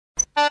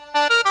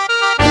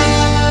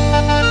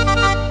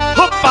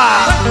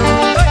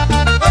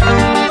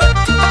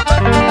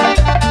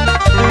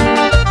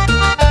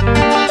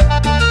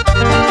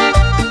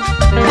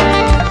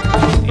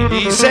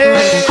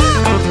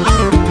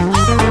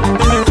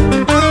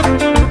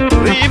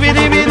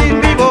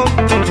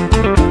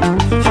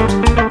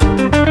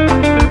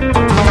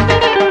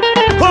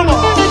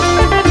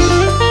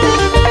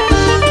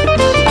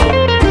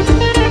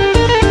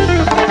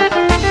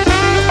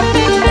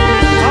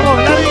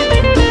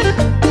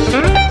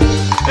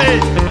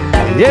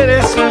Y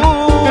eres tú,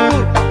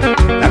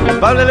 la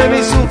culpable de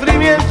mis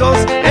sufrimientos,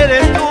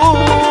 eres tú,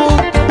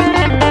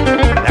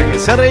 la que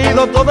se ha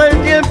reído todo el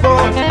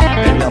tiempo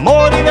de mi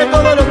amor y de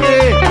todo lo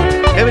que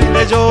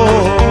brindé yo.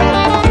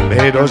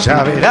 Pero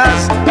ya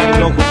verás,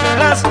 no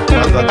juzgarás,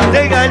 cuando a ti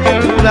te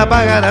engañen tú la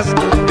pagarás.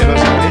 Pero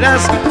ya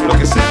verás lo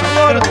que es el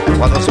amor,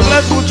 cuando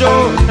sufras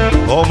mucho,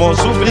 como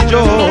sufrí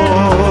yo.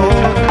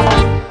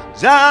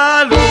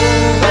 Ya lo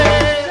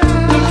verás,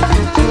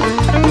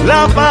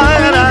 la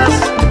pagarás.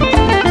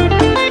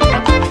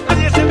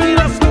 Nadie se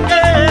mira lo que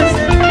he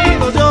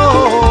sentido yo.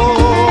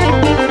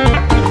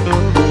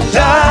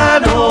 Ya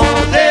no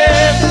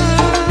tengo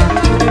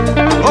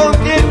con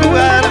quién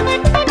jugar.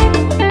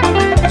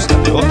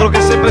 Búscate otro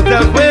que se preste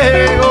al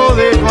juego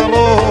de tu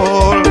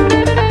amor.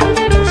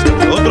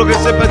 Búscate otro que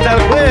se preste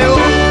al juego.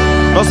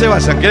 No se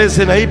vayan,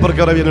 quédense ahí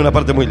porque ahora viene una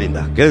parte muy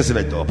linda. Quédense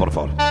ahí todos, por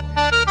favor.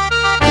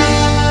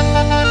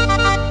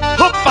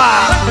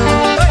 ¡Opa!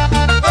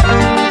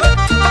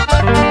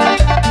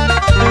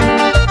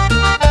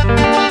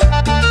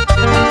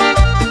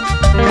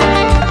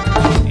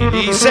 Y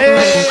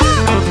dice...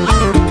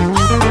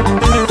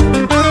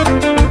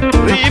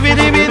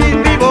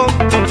 Vivo.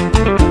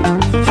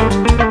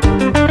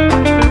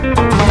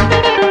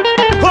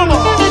 ¿Cómo?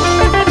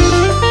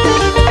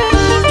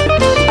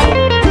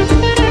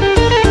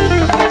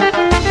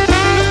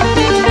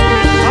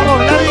 Vamos,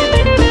 David.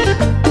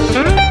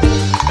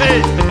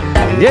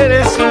 Y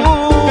eres tú,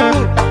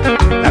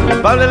 la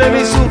culpable de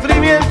mis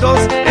sufrimientos,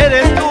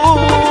 eres tú,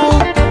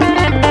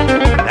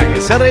 la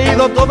que se ha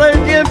reído todo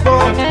el tiempo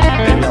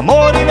de mi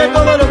amor y de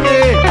todo lo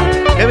que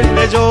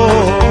brindé yo.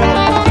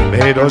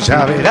 Pero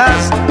ya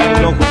verás,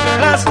 no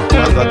juzgarás,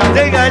 cuando a ti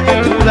te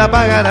engañen tú la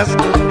pagarás.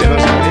 Pero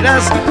ya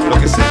verás lo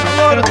que es el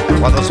amor,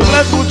 cuando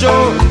sufras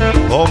mucho,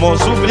 como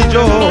sufrí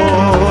yo.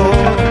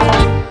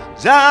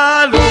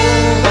 Ya lo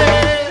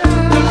verás,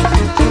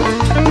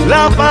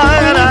 la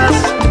pagarás.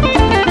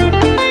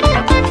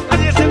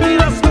 Nadie se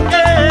mira lo que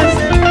he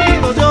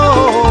sentido yo.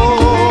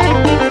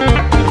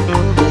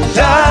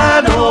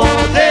 Ya no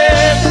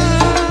tengo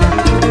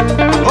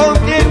con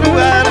quién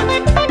jugar.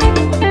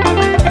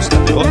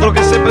 Búscate otro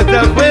que se preste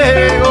al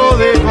juego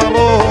de tu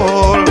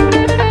amor.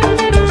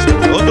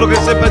 Búscate otro que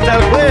se preste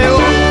al juego.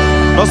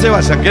 No se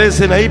vayan,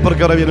 quédense ahí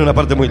porque ahora viene una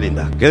parte muy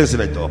linda.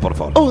 Quédense ahí todos, por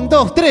favor. 1,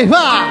 2, 3,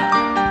 va.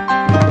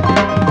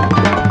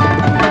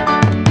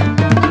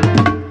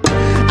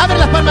 Abre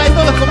las palmas de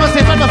todos como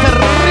hace palmas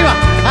arriba.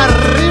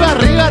 Arriba,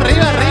 arriba,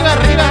 arriba, arriba,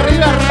 arriba,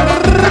 arriba,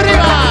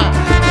 arriba.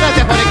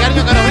 Gracias por el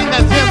cariño que nos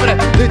brindan siempre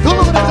de todo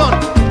corazón.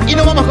 Y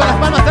nos vamos con las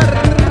palmas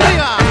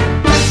arriba.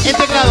 En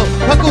teclado,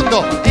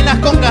 Facundo. En las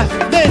congas,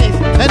 Denis.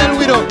 En el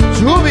güiro,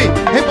 Chubi.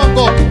 En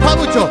bongo,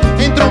 Pabucho.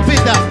 En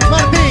trompeta,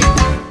 Martín.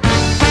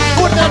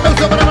 Fuerte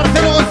aplauso para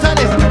Marcelo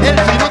González, el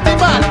chino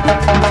timbal.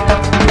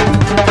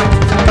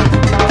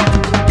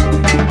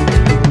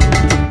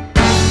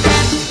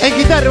 En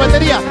guitarra y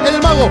batería,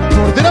 el mago.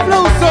 Fuerte el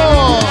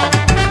aplauso.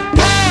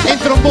 En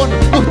trombón,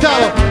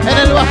 Gustavo. En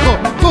el bajo,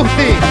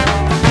 Gusti.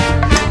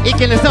 Y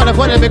quien les habla,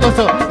 Juan el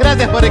Pecoso.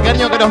 Gracias por el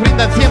cariño que nos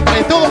brindan siempre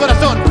de todo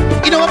corazón.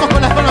 Y nos vamos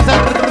con las palmas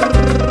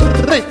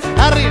arriba,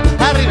 arriba,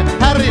 arriba,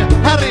 arriba,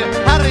 arriba,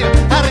 arriba,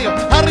 arriba,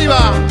 arriba.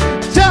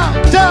 Chao,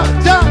 chao,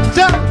 chao,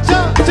 chao,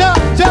 chao, chao,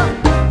 chao.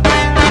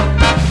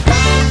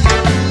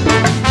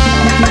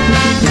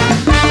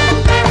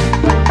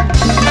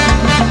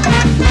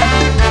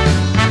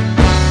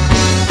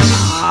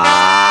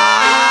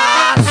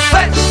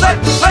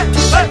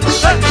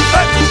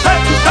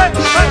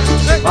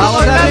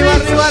 Vamos arriba,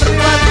 arriba,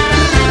 arriba,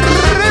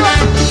 arriba.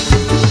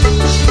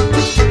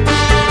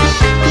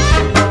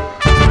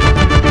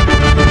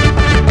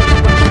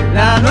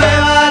 La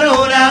nueva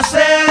luna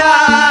se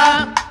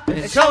va,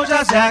 el show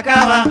ya se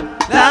acaba.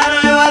 La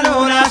nueva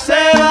luna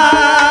se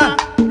va,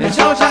 el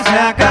show ya se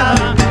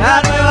acaba.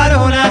 La nueva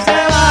luna se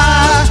va,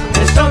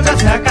 el show ya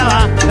se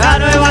acaba. La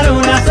nueva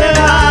luna se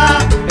va,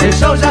 el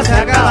show ya se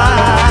acaba.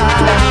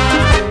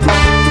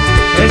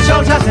 El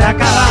show ya se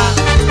acaba.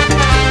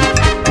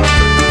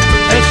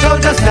 El show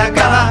ya se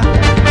acaba.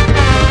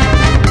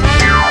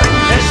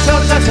 El show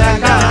ya se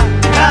acaba.